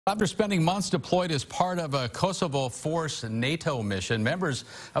After spending months deployed as part of a Kosovo force NATO mission, members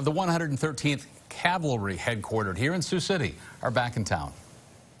of the 113th Cavalry, headquartered here in Sioux City, are back in town.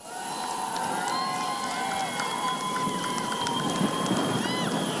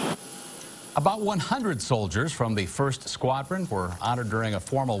 About 100 soldiers from the 1st Squadron were honored during a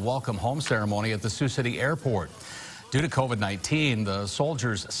formal welcome home ceremony at the Sioux City Airport. Due to COVID-19, the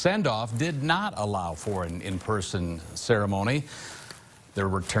soldiers' send-off did not allow for an in-person ceremony. Their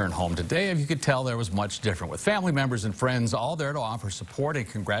return home today, if you could tell, there was much different, with family members and friends all there to offer support and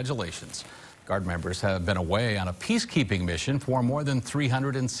congratulations. Guard members have been away on a peacekeeping mission for more than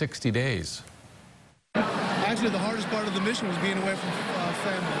 360 days. Actually, the hardest part of the mission was being away from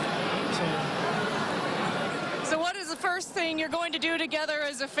family. So what is the first thing you're going to do together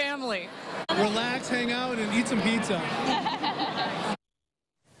as a family? Relax, hang out, and eat some pizza.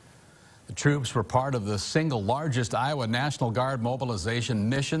 The troops were part of the single largest Iowa National Guard mobilization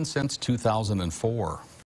mission since 2004.